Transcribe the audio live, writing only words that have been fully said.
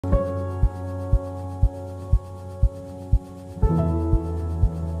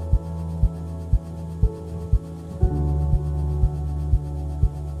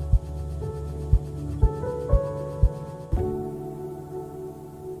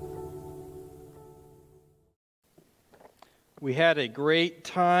We had a great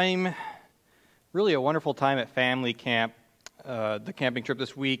time, really a wonderful time at family camp. The camping trip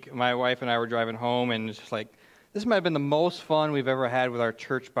this week, my wife and I were driving home, and it's just like, this might have been the most fun we've ever had with our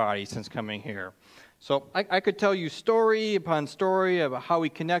church body since coming here. So I could tell you story upon story about how we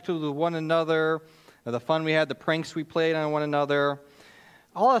connected with one another, the fun we had, the pranks we played on one another.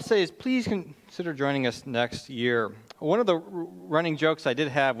 All I'll say is please consider joining us next year. One of the running jokes I did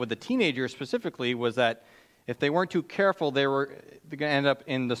have with the teenagers specifically was that if they weren't too careful, they're going to end up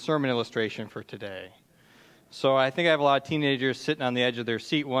in the sermon illustration for today. So I think I have a lot of teenagers sitting on the edge of their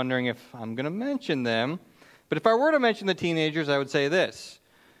seat wondering if I'm going to mention them. But if I were to mention the teenagers, I would say this.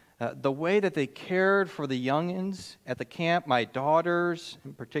 The way that they cared for the youngins at the camp, my daughters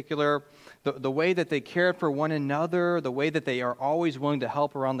in particular, the way that they cared for one another, the way that they are always willing to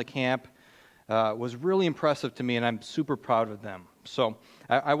help around the camp was really impressive to me, and I'm super proud of them. So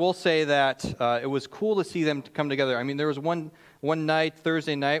I will say that it was cool to see them come together. I mean, there was one night,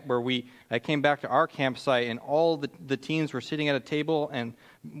 Thursday night, where I came back to our campsite, and all the teens were sitting at a table, and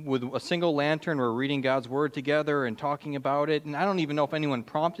with a single lantern, we're reading God's Word together and talking about it. And I don't even know if anyone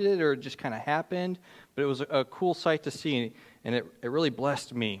prompted it or it just kind of happened, but it was a cool sight to see, and it really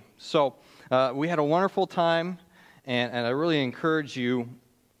blessed me. So we had a wonderful time, and I really encourage you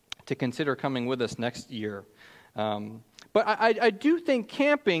to consider coming with us next year. But I do think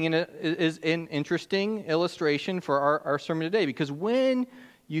camping is an interesting illustration for our sermon today, because when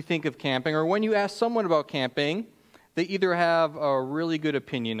you think of camping, or when you ask someone about camping, they either have a really good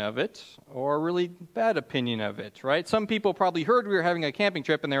opinion of it or a really bad opinion of it, right? Some people probably heard we were having a camping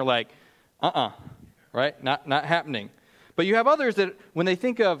trip, and they're like, right? Not happening. But you have others that when they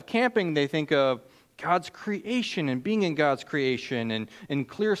think of camping, they think of God's creation and being in God's creation and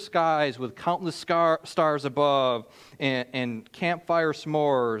clear skies with countless stars above and campfire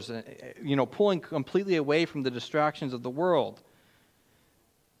s'mores, pulling completely away from the distractions of the world.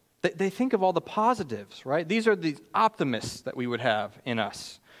 They think of all the positives, right? These are the optimists that we would have in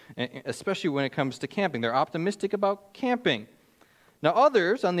us, especially when it comes to camping. They're optimistic about camping. Now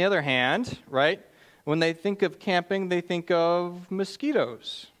others, on the other hand, right, when they think of camping, they think of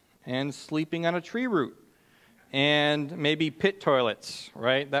mosquitoes and sleeping on a tree root, and maybe pit toilets,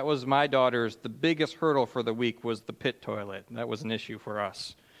 right? That was my daughter's, the biggest hurdle for the week was the pit toilet. That was an issue for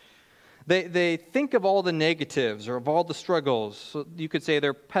us. They think of all the negatives or of all the struggles. So you could say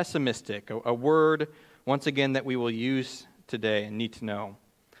they're pessimistic, a word, once again, that we will use today and need to know.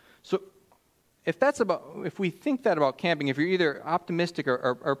 So if we think that about camping, if you're either optimistic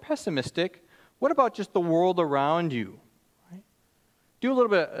or pessimistic, what about just the world around you? Do a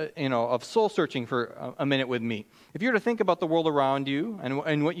little bit, of soul searching for a minute with me. If you were to think about the world around you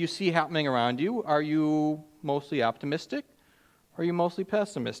and what you see happening around you, are you mostly optimistic or are you mostly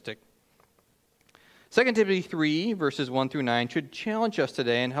pessimistic? 2 Timothy 3, verses 1 through 9 should challenge us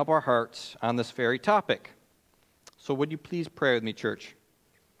today and help our hearts on this very topic. So would you please pray with me, church?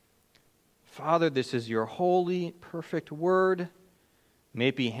 Father, this is your holy, perfect word. May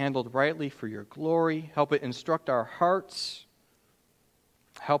it be handled rightly for your glory. Help it instruct our hearts.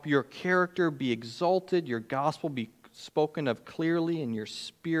 Help your character be exalted, your gospel be spoken of clearly, and your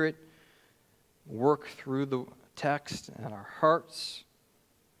spirit work through the text and our hearts.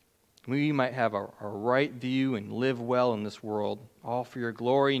 We might have a right view and live well in this world, all for your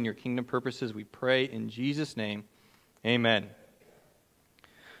glory and your kingdom purposes. We pray in Jesus' name. Amen.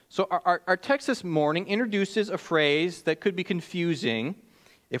 So our text this morning introduces a phrase that could be confusing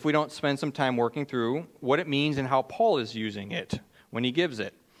if we don't spend some time working through what it means and how Paul is using it when he gives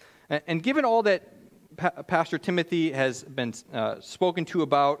it. And given all that Pastor Timothy has been spoken to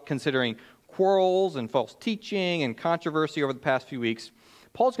about, considering quarrels and false teaching and controversy over the past few weeks,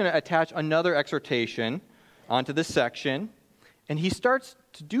 Paul's going to attach another exhortation onto this section, and he starts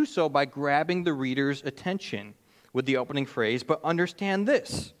to do so by grabbing the reader's attention with the opening phrase, but understand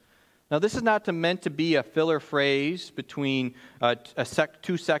this. Now, this is not meant to be a filler phrase between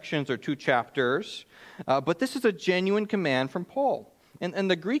two sections or two chapters, but this is a genuine command from Paul.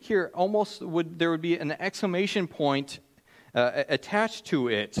 And the Greek here there would be an exclamation point attached to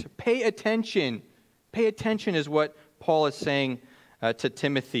it. Pay attention. Pay attention is what Paul is saying to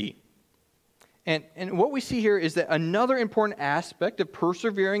Timothy. And what we see here is that another important aspect of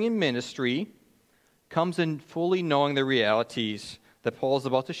persevering in ministry comes in fully knowing the realities that Paul is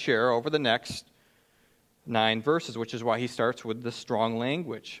about to share over the next 9 verses, which is why he starts with the strong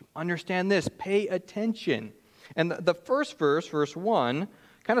language. Understand this, pay attention. And the first verse, verse 1,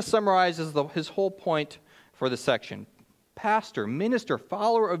 kind of summarizes his whole point for the section. Pastor, minister,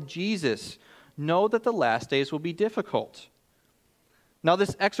 follower of Jesus, know that the last days will be difficult. Now,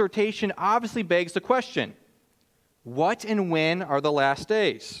 this exhortation obviously begs the question, What and when are the last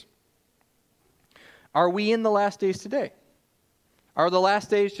days? Are we in the last days today? Are the last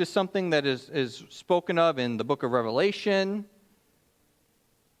days just something that is spoken of in the book of Revelation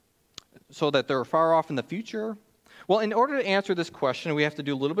so that they're far off in the future? Well, in order to answer this question, we have to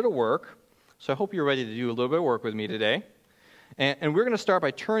do a little bit of work. So I hope you're ready to do a little bit of work with me today. And we're going to start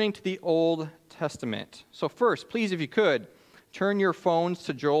by turning to the Old Testament. So first, please, if you could, turn your phones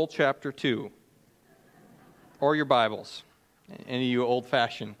to Joel chapter 2. Or your Bibles. Any of you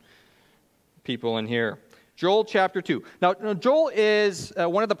old-fashioned people in here. Joel chapter 2. Now, Joel is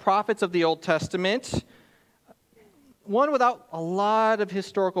one of the prophets of the Old Testament, one without a lot of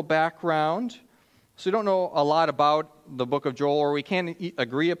historical background. So we don't know a lot about the book of Joel, or we can't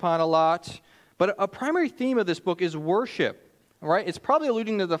agree upon a lot. But a primary theme of this book is worship. Right? It's probably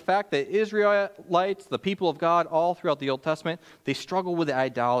alluding to the fact that Israelites, the people of God, all throughout the Old Testament, they struggle with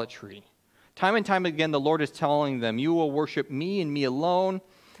idolatry. Time and time again, the Lord is telling them, you will worship me and me alone.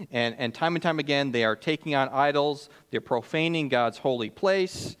 And time again, they are taking on idols. They're profaning God's holy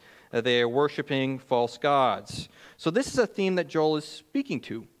place. They are worshiping false gods. So this is a theme that Joel is speaking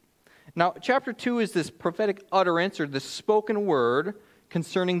to. Now, chapter 2 is this prophetic utterance, or this spoken word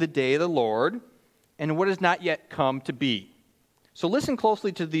concerning the day of the Lord and what has not yet come to be. So listen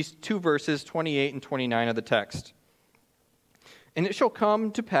closely to these two verses, 28 and 29 of the text. And it shall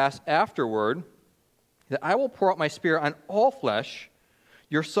come to pass afterward that I will pour out my spirit on all flesh.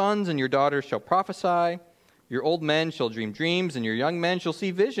 Your sons and your daughters shall prophesy. Your old men shall dream dreams, and your young men shall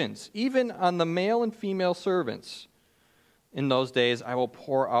see visions, even on the male and female servants. In those days I will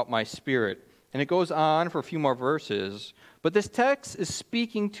pour out my spirit. And it goes on for a few more verses. But this text is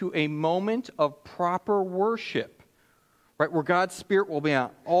speaking to a moment of proper worship, right, where God's spirit will be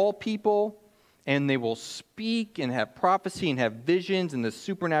on all people, and they will speak and have prophecy and have visions in this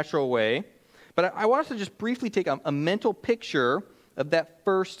supernatural way. But I want us to just briefly take a mental picture of that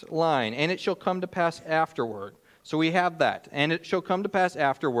first line, and it shall come to pass afterward. So we have that, and it shall come to pass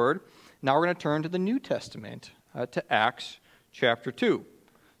afterward. Now we're going to turn to the New Testament, to Acts chapter 2.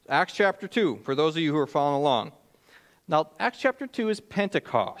 Acts chapter 2, for those of you who are following along. Now, Acts chapter 2 is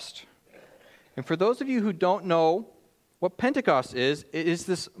Pentecost. And for those of you who don't know what Pentecost is, it is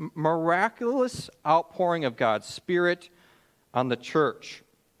this miraculous outpouring of God's Spirit on the church.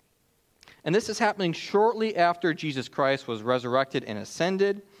 And this is happening shortly after Jesus Christ was resurrected and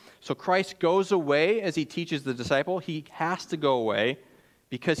ascended. So Christ goes away as he teaches the disciple. He has to go away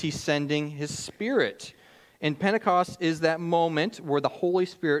because he's sending his Spirit. And Pentecost is that moment where the Holy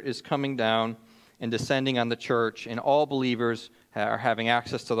Spirit is coming down and descending on the church, and all believers are having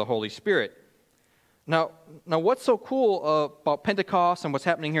access to the Holy Spirit. Now what's so cool about Pentecost and what's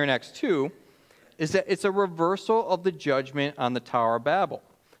happening here in Acts 2 is that it's a reversal of the judgment on the Tower of Babel.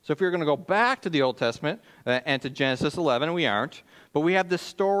 So if you're going to go back to the Old Testament and to Genesis 11, we aren't, but we have this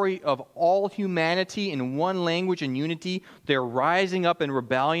story of all humanity in one language and unity. They're rising up in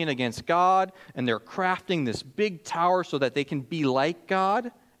rebellion against God, and they're crafting this big tower so that they can be like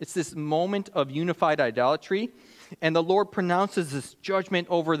God. It's this moment of unified idolatry, and the Lord pronounces this judgment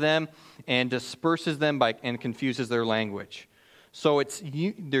over them and disperses them and confuses their language. So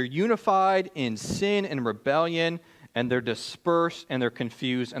they're unified in sin and rebellion, and they're dispersed, and they're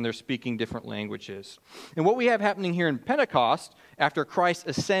confused, and they're speaking different languages. And what we have happening here in Pentecost, after Christ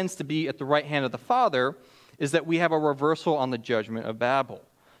ascends to be at the right hand of the Father, is that we have a reversal on the judgment of Babel.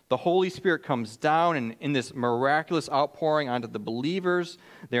 The Holy Spirit comes down, and in this miraculous outpouring onto the believers,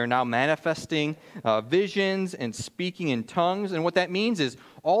 they are now manifesting visions and speaking in tongues. And what that means is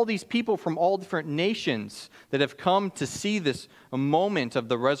all these people from all different nations that have come to see this moment of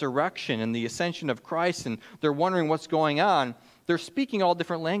the resurrection and the ascension of Christ, and they're wondering what's going on, they're speaking all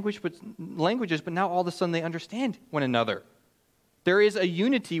different languages, but now all of a sudden they understand one another. There is a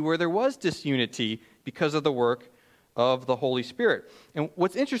unity where there was disunity because of the work of the Holy Spirit. And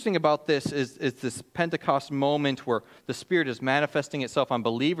what's interesting about this is this Pentecost moment where the Spirit is manifesting itself on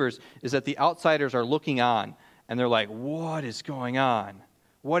believers, is that the outsiders are looking on, and they're like, what is going on?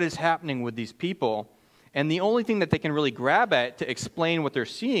 What is happening with these people? And the only thing that they can really grab at to explain what they're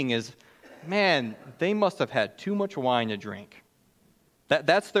seeing is, man, they must have had too much wine to drink.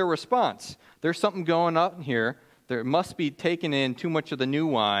 That's their response. There's something going on here. There must be taken in too much of the new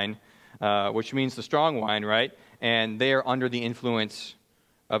wine, which means the strong wine, right? And they are under the influence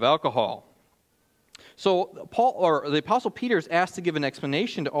of alcohol. So the Apostle Peter is asked to give an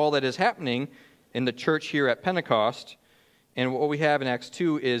explanation to all that is happening in the church here at Pentecost. And what we have in Acts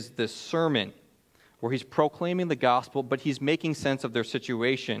 2 is this sermon where he's proclaiming the gospel, but he's making sense of their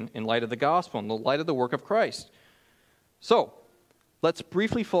situation in light of the gospel, in the light of the work of Christ. So, let's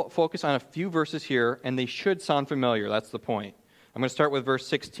briefly focus on a few verses here, and they should sound familiar. That's the point. I'm going to start with verse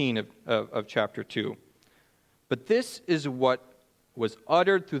 16 of chapter 2. But this is what was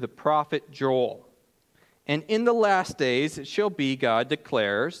uttered through the prophet Joel. And in the last days it shall be, God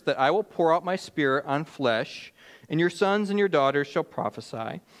declares, that I will pour out my Spirit on flesh, and your sons and your daughters shall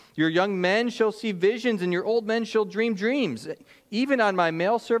prophesy. Your young men shall see visions, and your old men shall dream dreams. Even on my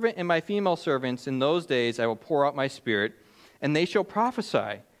male servant and my female servants in those days I will pour out my Spirit, and they shall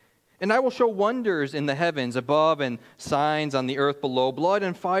prophesy. And I will show wonders in the heavens above and signs on the earth below, blood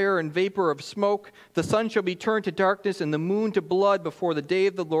and fire and vapor of smoke. The sun shall be turned to darkness and the moon to blood before the day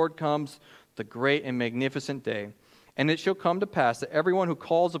of the Lord comes, the great and magnificent day. And it shall come to pass that everyone who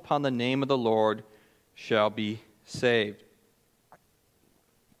calls upon the name of the Lord shall be saved.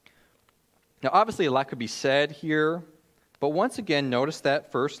 Now, obviously, a lot could be said here, but once again, notice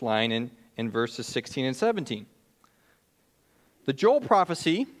that first line in verses 16 and 17. The Joel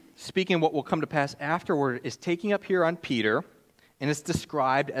prophecy, speaking of what will come to pass afterward, is taking up here on Peter, and it's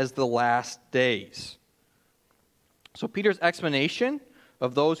described as the last days. So Peter's explanation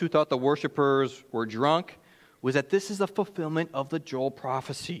of those who thought the worshipers were drunk was that this is a fulfillment of the Joel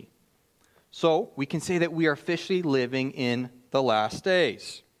prophecy. So we can say that we are officially living in the last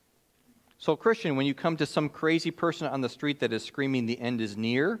days. So Christian, when you come to some crazy person on the street that is screaming the end is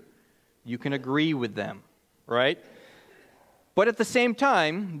near, you can agree with them, right? But at the same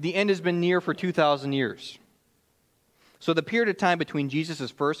time, the end has been near for 2,000 years. So the period of time between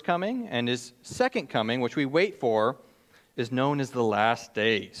Jesus' first coming and his second coming, which we wait for, is known as the last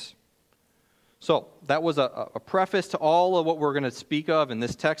days. So that was a preface to all of what we're going to speak of in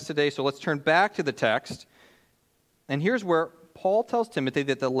this text today. So let's turn back to the text. And here's where Paul tells Timothy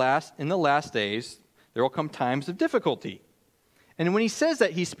that in the last days, there will come times of difficulty. And when he says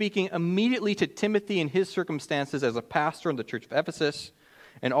that, he's speaking immediately to Timothy and his circumstances as a pastor in the church of Ephesus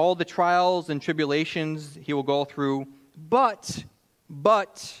and all the trials and tribulations he will go through. But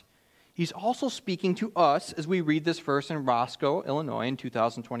he's also speaking to us as we read this verse in Roscoe, Illinois in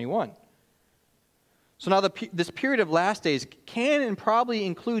 2021. So now this period of last days can and probably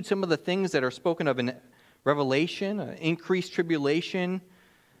include some of the things that are spoken of in Revelation, increased tribulation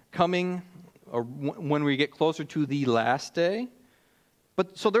coming or when we get closer to the last day.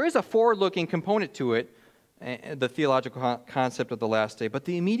 But so there is a forward-looking component to it, the theological concept of the last day. But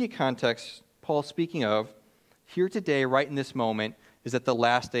the immediate context Paul's speaking of here today, right in this moment, is that the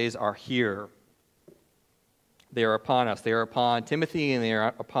last days are here. They are upon us. They are upon Timothy, and they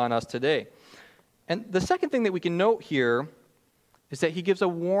are upon us today. And the second thing that we can note here is that he gives a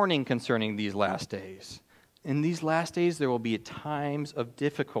warning concerning these last days. In these last days, there will be times of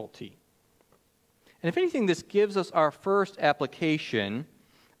difficulty. And if anything, this gives us our first application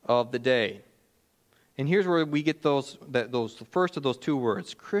of the day. And here's where we get the first of those two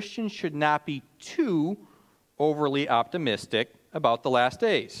words. Christians should not be too overly optimistic about the last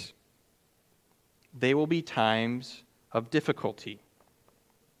days. They will be times of difficulty.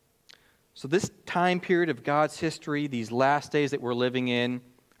 So this time period of God's history, these last days that we're living in,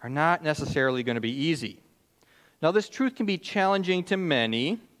 are not necessarily going to be easy. Now, this truth can be challenging to many.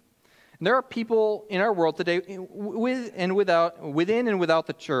 And there are people in our world today, within and without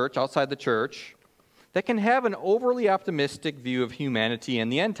the church, outside the church, that can have an overly optimistic view of humanity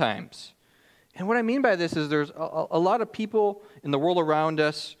and the end times. And what I mean by this is there's a lot of people in the world around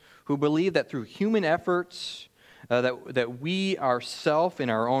us who believe that through human efforts, that we ourselves in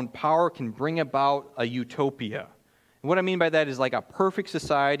our own power can bring about a utopia. And what I mean by that is like a perfect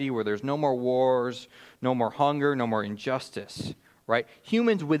society where there's no more wars, no more hunger, no more injustice, right?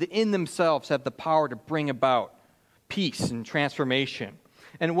 Humans within themselves have the power to bring about peace and transformation.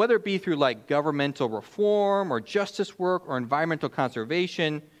 And whether it be through like governmental reform or justice work or environmental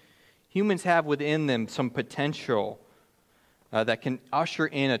conservation, humans have within them some potential that can usher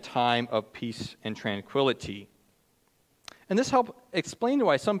in a time of peace and tranquility. And this helps explain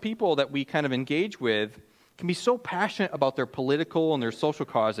why some people that we kind of engage with can be so passionate about their political and their social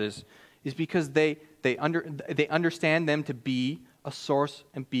causes is because they understand them to be a source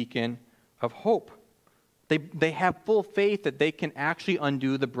and beacon of hope. They have full faith that they can actually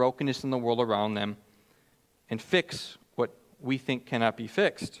undo the brokenness in the world around them and fix what we think cannot be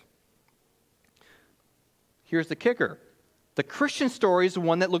fixed. Here's the kicker. The Christian story is the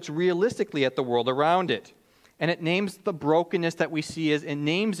one that looks realistically at the world around it. And it names the brokenness that we see as, and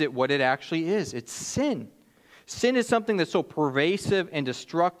names it what it actually is. It's sin. Sin is something that's so pervasive and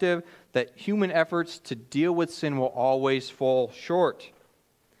destructive that human efforts to deal with sin will always fall short.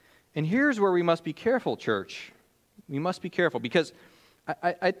 And here's where we must be careful, church. We must be careful because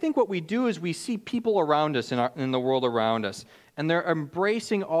I think what we do is we see people around us in the world around us, and they're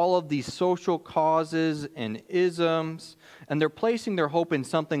embracing all of these social causes and isms, and they're placing their hope in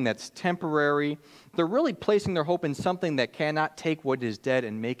something that's temporary. They're really placing their hope in something that cannot take what is dead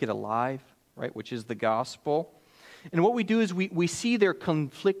and make it alive, right, which is the gospel. And what we do is we see their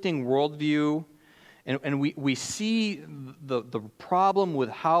conflicting worldview, and we see the problem with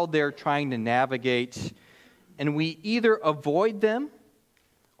how they're trying to navigate, and we either avoid them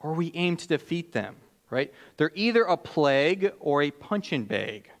or we aim to defeat them, right? They're either a plague or a punching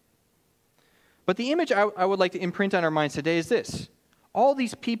bag. But the image I would like to imprint on our minds today is this. All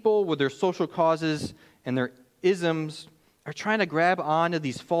these people with their social causes and their isms are trying to grab onto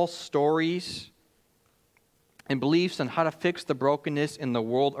these false stories and beliefs on how to fix the brokenness in the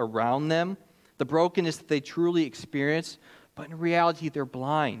world around them, the brokenness that they truly experience, but in reality, they're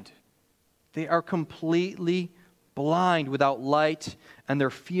blind. They are completely blind without light, and they're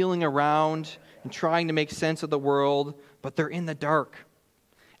feeling around and trying to make sense of the world, but they're in the dark.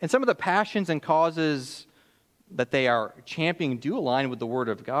 And some of the passions and causes that they are championing do align with the Word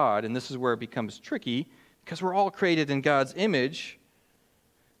of God, and this is where it becomes tricky, because we're all created in God's image,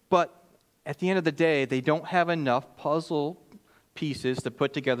 but at the end of the day, they don't have enough puzzle pieces to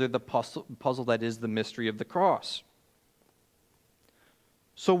put together the puzzle that is the mystery of the cross.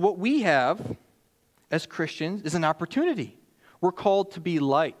 So what we have as Christians is an opportunity. We're called to be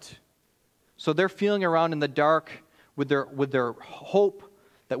light. So they're feeling around in the dark with their hope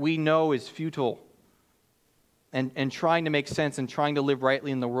that we know is futile and trying to make sense and trying to live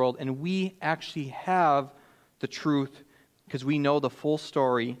rightly in the world. And we actually have the truth because we know the full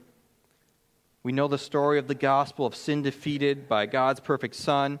story. We know the story of the gospel of sin defeated by God's perfect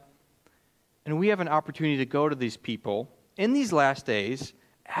Son. And we have an opportunity to go to these people in these last days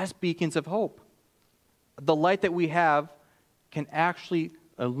as beacons of hope. The light that we have can actually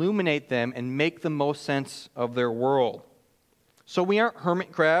illuminate them and make the most sense of their world. So we aren't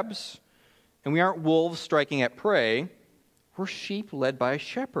hermit crabs, and we aren't wolves striking at prey. We're sheep led by a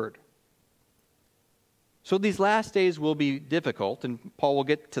shepherd. So these last days will be difficult, and Paul will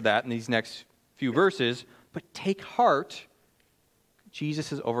get to that in these next few verses, but take heart,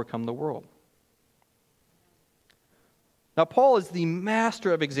 Jesus has overcome the world. Now, Paul is the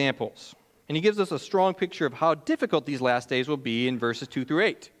master of examples, and he gives us a strong picture of how difficult these last days will be in verses 2 through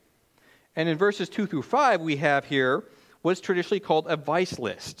 8. And in verses 2 through 5, we have here what's traditionally called a vice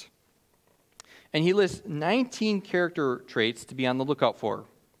list. And he lists 19 character traits to be on the lookout for.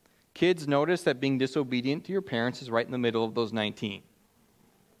 Kids, notice that being disobedient to your parents is right in the middle of those 19.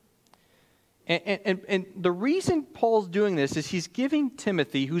 And the reason Paul's doing this is he's giving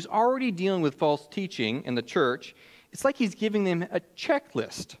Timothy, who's already dealing with false teaching in the church, it's like he's giving them a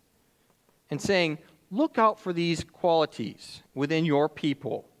checklist and saying, look out for these qualities within your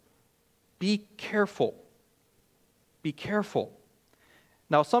people. Be careful. Be careful.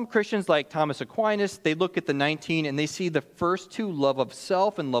 Now, some Christians like Thomas Aquinas, they look at the 19 and they see the first two, love of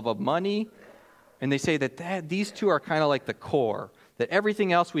self and love of money, and they say that these two are kind of like the core, that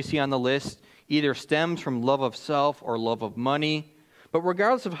everything else we see on the list either stems from love of self or love of money. But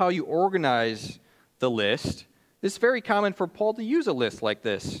regardless of how you organize the list, it's very common for Paul to use a list like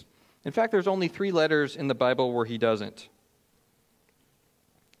this. In fact, there's only 3 letters in the Bible where he doesn't.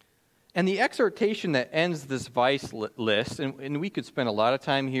 And the exhortation that ends this vice list, and we could spend a lot of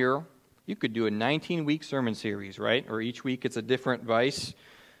time here. You could do a 19-week sermon series, right? Or each week it's a different vice.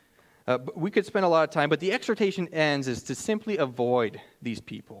 But we could spend a lot of time, but the exhortation ends is to simply avoid these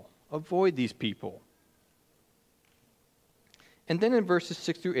people. Avoid these people. And then in verses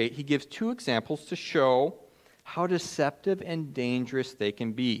 6 through 8, he gives 2 examples to show how deceptive and dangerous they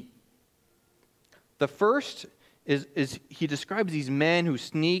can be. The first is he describes these men who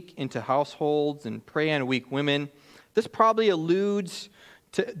sneak into households and prey on weak women. This probably alludes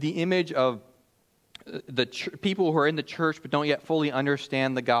to the image of the people who are in the church but don't yet fully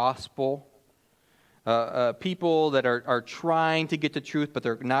understand the gospel. People that are trying to get to truth but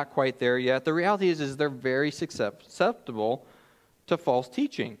they're not quite there yet. The reality is they're very susceptible to false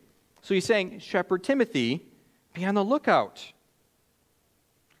teaching. So he's saying, Shepherd Timothy, be on the lookout.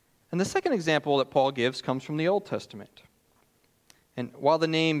 And the second example that Paul gives comes from the Old Testament. And while the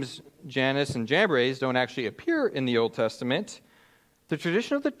names Jannes and Jambres don't actually appear in the Old Testament, the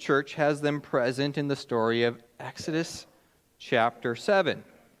tradition of the church has them present in the story of Exodus chapter 7.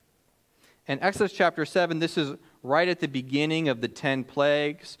 And Exodus chapter 7, this is right at the beginning of the 10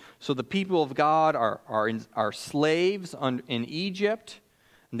 plagues. So the people of God are slaves in Egypt.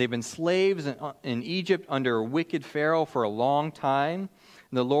 And they've been slaves in Egypt under a wicked Pharaoh for a long time.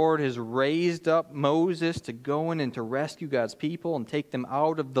 And the Lord has raised up Moses to go in and to rescue God's people and take them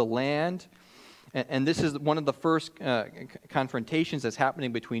out of the land. And this is one of the first confrontations that's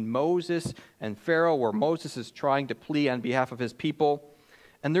happening between Moses and Pharaoh, where Moses is trying to plead on behalf of his people.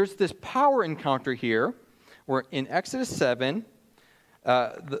 And there's this power encounter here, where in Exodus 7,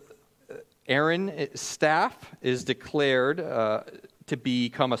 Aaron's staff is declared to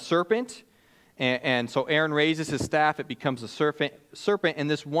become a serpent. And so Aaron raises his staff, it becomes a serpent, and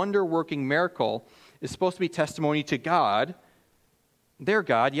this wonder-working miracle is supposed to be testimony to God, their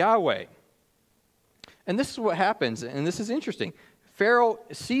God, Yahweh. And this is what happens, and this is interesting. Pharaoh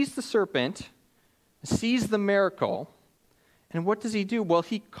sees the serpent, sees the miracle, and what does he do? Well,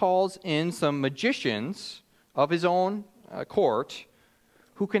 he calls in some magicians of his own court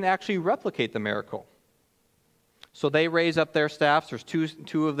who can actually replicate the miracle. So they raise up their staffs. There's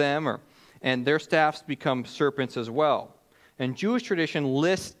two of them, and their staffs become serpents as well. And Jewish tradition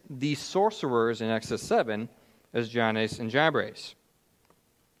lists these sorcerers in Exodus 7 as Jannes and Jambres.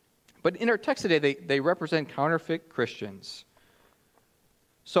 But in our text today, they represent counterfeit Christians.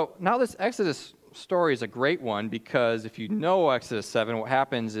 So now this Exodus story is a great one, because if you know Exodus 7, what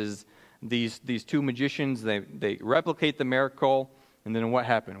happens is these two magicians, they replicate the miracle, and then what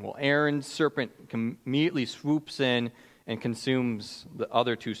happened? Well, Aaron's serpent immediately swoops in and consumes the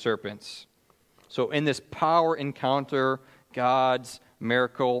other two serpents. So in this power encounter, God's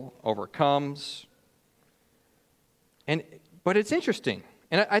miracle overcomes. But it's interesting.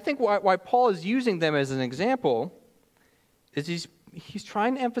 And I think why Paul is using them as an example is he's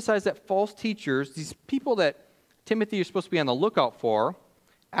trying to emphasize that false teachers, these people that Timothy is supposed to be on the lookout for,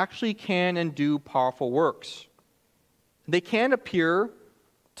 actually can and do powerful works. They can appear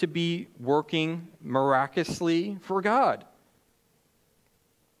to be working miraculously for God.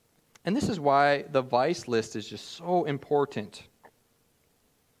 And this is why the vice list is just so important.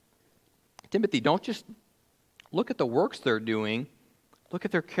 Timothy, don't just look at the works they're doing, look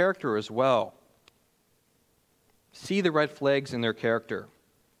at their character as well. See the red flags in their character.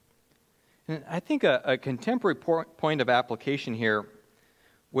 And I think a contemporary point of application here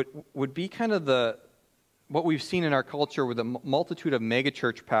would be kind of what we've seen in our culture with a multitude of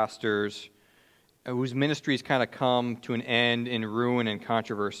megachurch pastors whose ministries kind of come to an end in ruin and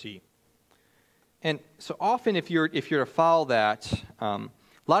controversy. And so often, if you're to follow that, a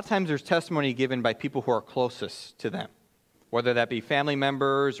lot of times there's testimony given by people who are closest to them, whether that be family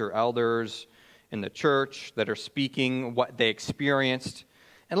members or elders in the church that are speaking what they experienced.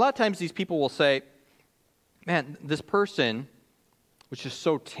 And a lot of times these people will say, man, this person, which is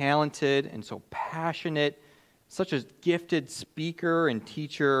so talented and so passionate, such a gifted speaker and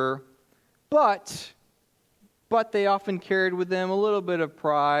teacher, but they often carried with them a little bit of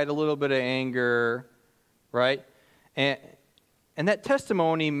pride, a little bit of anger, right? And that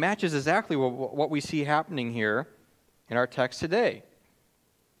testimony matches exactly what we see happening here in our text today.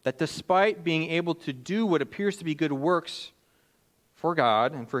 That despite being able to do what appears to be good works for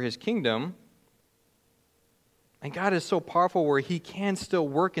God and for His kingdom, and God is so powerful where He can still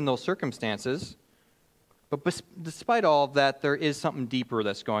work in those circumstances, but despite all of that, there is something deeper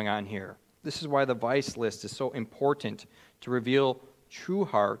that's going on here. This is why the vice list is so important, to reveal true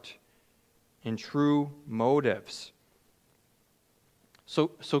heart and true motives.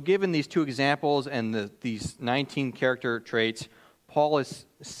 So given these two examples and these 19 character traits, Paul is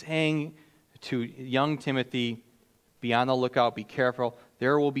saying to young Timothy, be on the lookout, be careful.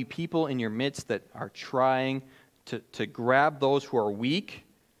 There will be people in your midst that are trying to grab those who are weak,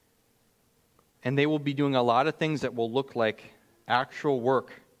 and they will be doing a lot of things that will look like actual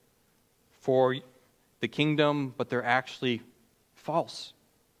work for the kingdom, but they're actually false.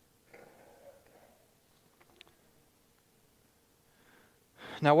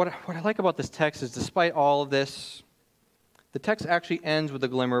 Now, what I like about this text is, despite all of this, the text actually ends with a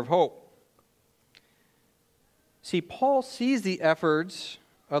glimmer of hope. See, Paul sees the efforts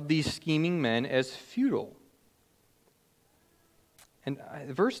of these scheming men as futile. And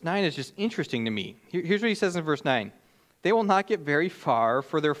verse 9 is just interesting to me. Here's what he says in verse 9. They will not get very far,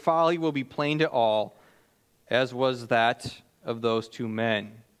 for their folly will be plain to all, as was that of those two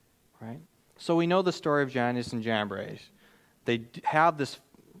men. Right? So we know the story of Jannes and Jambres. They have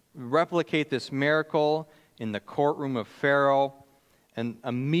replicate this miracle in the courtroom of Pharaoh, and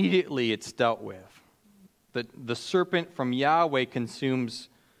immediately it's dealt with. The serpent from Yahweh consumes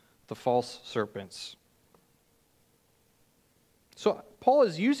the false serpents. So Paul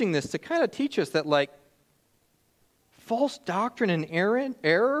is using this to kind of teach us that, false doctrine and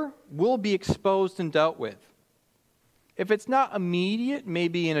error will be exposed and dealt with. If it's not immediate,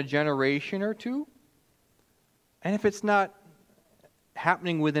 maybe in a generation or two, and if it's not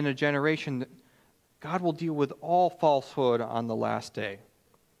happening within a generation, God will deal with all falsehood on the last day.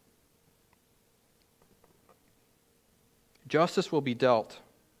 Justice will be dealt.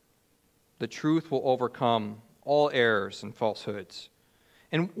 The truth will overcome all errors and falsehoods.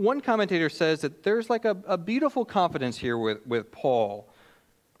 And one commentator says that there's like a beautiful confidence here with Paul,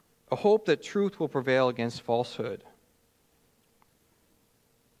 a hope that truth will prevail against falsehood.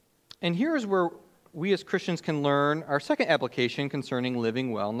 And here is where we as Christians can learn our second application concerning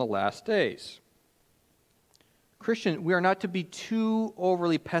living well in the last days. Christian, we are not to be too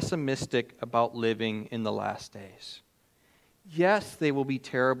overly pessimistic about living in the last days. Yes, they will be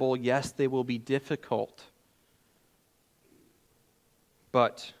terrible. Yes, they will be difficult.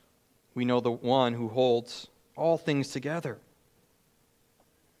 But we know the one who holds all things together.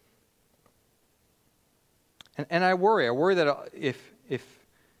 And I worry that if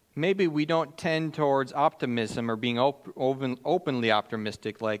maybe we don't tend towards optimism or being openly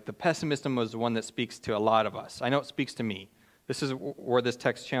optimistic, like the pessimism was the one that speaks to a lot of us. I know it speaks to me. This is where this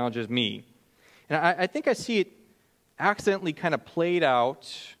text challenges me. And I think I see it accidentally kind of played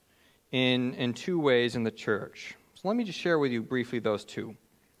out in two ways in the church. So let me just share with you briefly those two.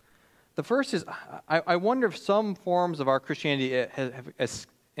 The first is, I wonder if some forms of our Christianity have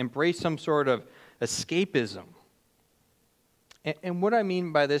embraced some sort of escapism. And what I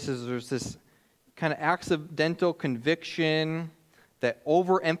mean by this is there's this kind of accidental conviction that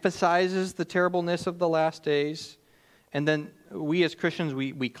overemphasizes the terribleness of the last days. And then we as Christians,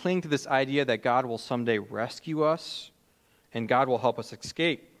 we cling to this idea that God will someday rescue us and God will help us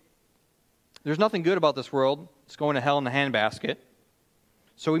escape. There's nothing good about this world. It's going to hell in the handbasket.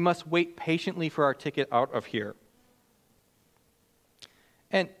 So we must wait patiently for our ticket out of here.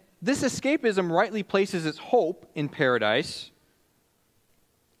 And this escapism rightly places its hope in paradise.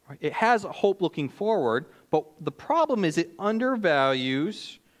 It has a hope looking forward, but the problem is it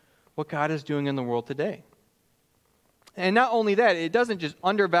undervalues what God is doing in the world today. And not only that, it doesn't just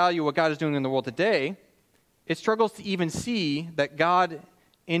undervalue what God is doing in the world today, it struggles to even see that God,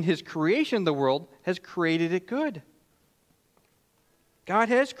 in his creation of the world, has created it good. God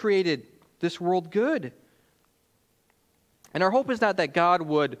has created this world good. And our hope is not that God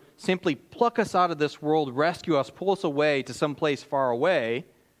would simply pluck us out of this world, rescue us, pull us away to some place far away,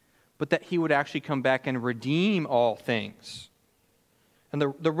 but that he would actually come back and redeem all things. And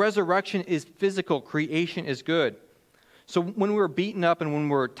the resurrection is physical. Creation is good. So when we're beaten up and when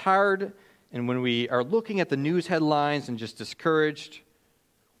we're tired and when we are looking at the news headlines and just discouraged,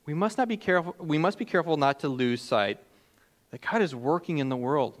 we must be careful not to lose sight that God is working in the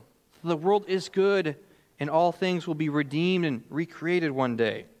world. The world is good and all things will be redeemed and recreated one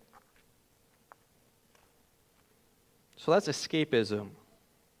day. So that's escapism.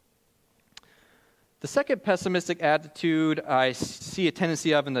 The second pessimistic attitude I see a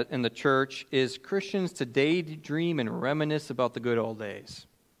tendency of in the church is Christians to daydream and reminisce about the good old days.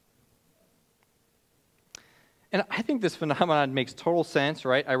 And I think this phenomenon makes total sense,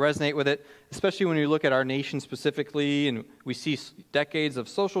 right? I resonate with it, especially when you look at our nation specifically, and we see decades of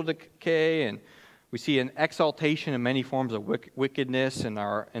social decay, and we see an exaltation in many forms of wickedness in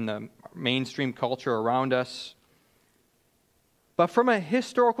the mainstream culture around us. But from a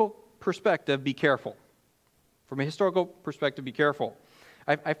historical perspective, be careful. From a historical perspective, be careful.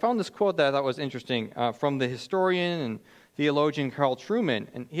 I found this quote that I thought was interesting from the historian and theologian Carl Trueman,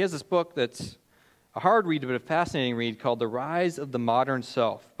 and he has this book that's a hard read but a fascinating read called The Rise of the Modern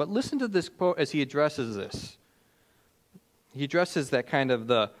Self. But listen to this quote as he addresses this. He addresses that kind of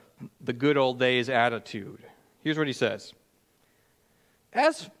the good old days attitude. Here's what he says.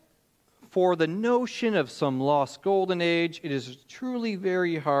 As for the notion of some lost golden age, it is truly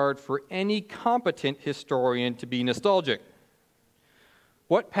very hard for any competent historian to be nostalgic.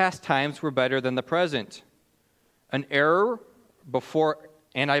 What past times were better than the present? An era before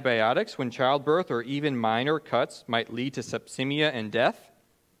antibiotics when childbirth or even minor cuts might lead to sepsemia and death?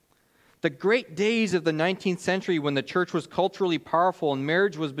 The great days of the 19th century when the church was culturally powerful and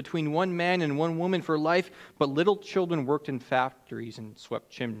marriage was between one man and one woman for life, but little children worked in factories and swept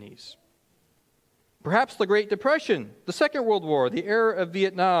chimneys. Perhaps the Great Depression, the Second World War, the era of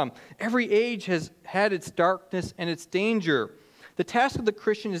Vietnam. Every age has had its darkness and its danger. The task of the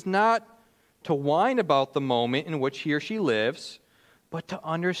Christian is not to whine about the moment in which he or she lives, but to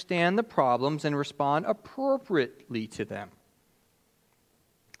understand the problems and respond appropriately to them.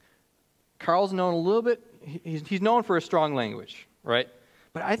 Carl's known a little bit, he's known for his strong language, right?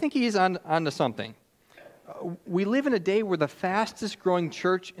 But I think he's onto something. We live in a day where the fastest growing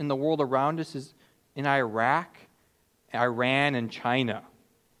church in the world around us is in Iraq, Iran, and China.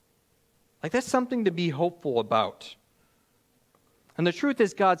 Like, that's something to be hopeful about. And the truth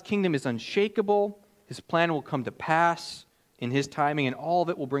is, God's kingdom is unshakable. His plan will come to pass in His timing, and all of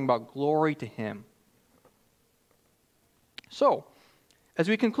it will bring about glory to Him. So, as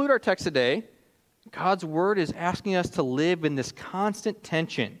we conclude our text today, God's Word is asking us to live in this constant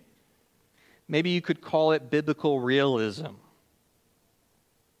tension. Maybe you could call it biblical realism.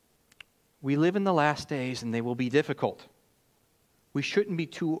 We live in the last days, and they will be difficult. We shouldn't be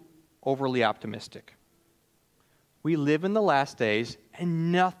too overly optimistic. We live in the last days,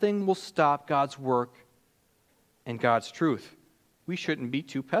 and nothing will stop God's work and God's truth. We shouldn't be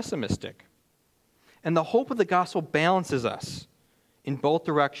too pessimistic. And the hope of the gospel balances us in both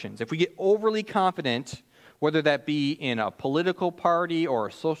directions. If we get overly confident, whether that be in a political party or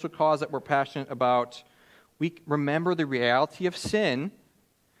a social cause that we're passionate about, we remember the reality of sin.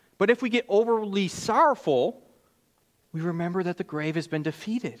 But if we get overly sorrowful, we remember that the grave has been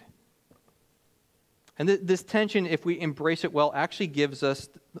defeated. And this tension, if we embrace it well, actually gives us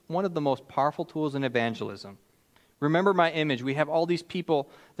one of the most powerful tools in evangelism. Remember my image. We have all these people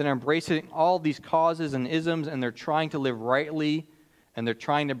that are embracing all these causes and isms, and they're trying to live rightly, and they're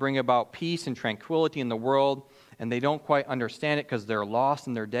trying to bring about peace and tranquility in the world, and they don't quite understand it because they're lost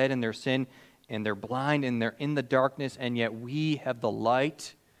and they're dead in their sin, and they're blind and they're in the darkness, and yet we have the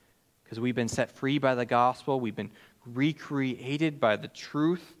light because we've been set free by the gospel. We've been recreated by the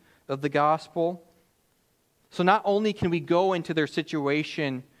truth of the gospel. So not only can we go into their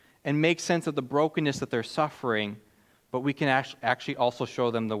situation and make sense of the brokenness that they're suffering, but we can actually also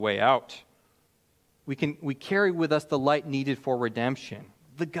show them the way out. We carry with us the light needed for redemption,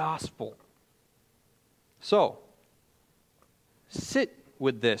 the gospel. So, sit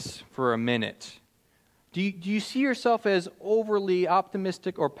with this for a minute. Do you see yourself as overly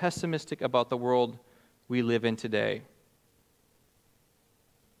optimistic or pessimistic about the world we live in today?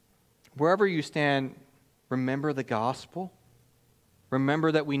 Wherever you stand, remember the gospel.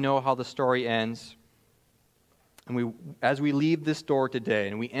 Remember that we know how the story ends. And as we leave this door today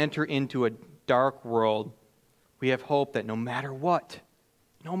and we enter into a dark world, we have hope that no matter what,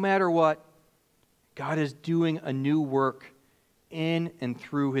 God is doing a new work in and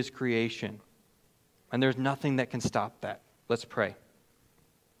through His creation. And there's nothing that can stop that. Let's pray.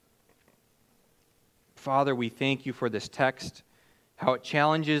 Father, we thank You for this text, how it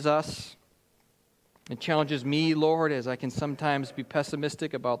challenges us. It challenges me, Lord, as I can sometimes be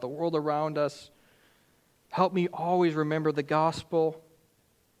pessimistic about the world around us. Help me always remember the gospel,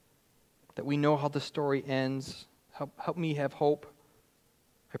 that we know how the story ends. Help me have hope.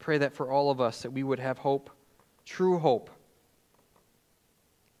 I pray that for all of us, that we would have hope, true hope.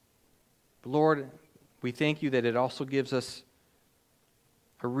 But Lord, we thank You that it also gives us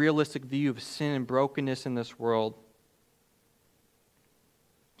a realistic view of sin and brokenness in this world.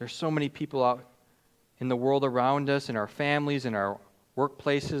 There's so many people out in the world around us, in our families, in our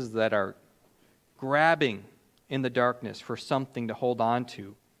workplaces, that are grabbing in the darkness for something to hold on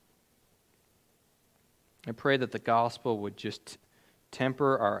to. I pray that the gospel would just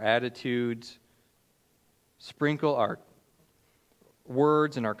temper our attitudes, sprinkle our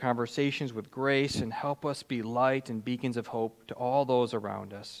words and our conversations with grace, and help us be light and beacons of hope to all those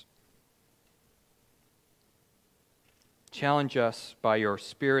around us. Challenge us by Your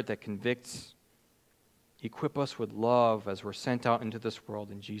Spirit that convicts. Equip us with love as we're sent out into this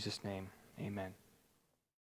world. In Jesus' name, amen.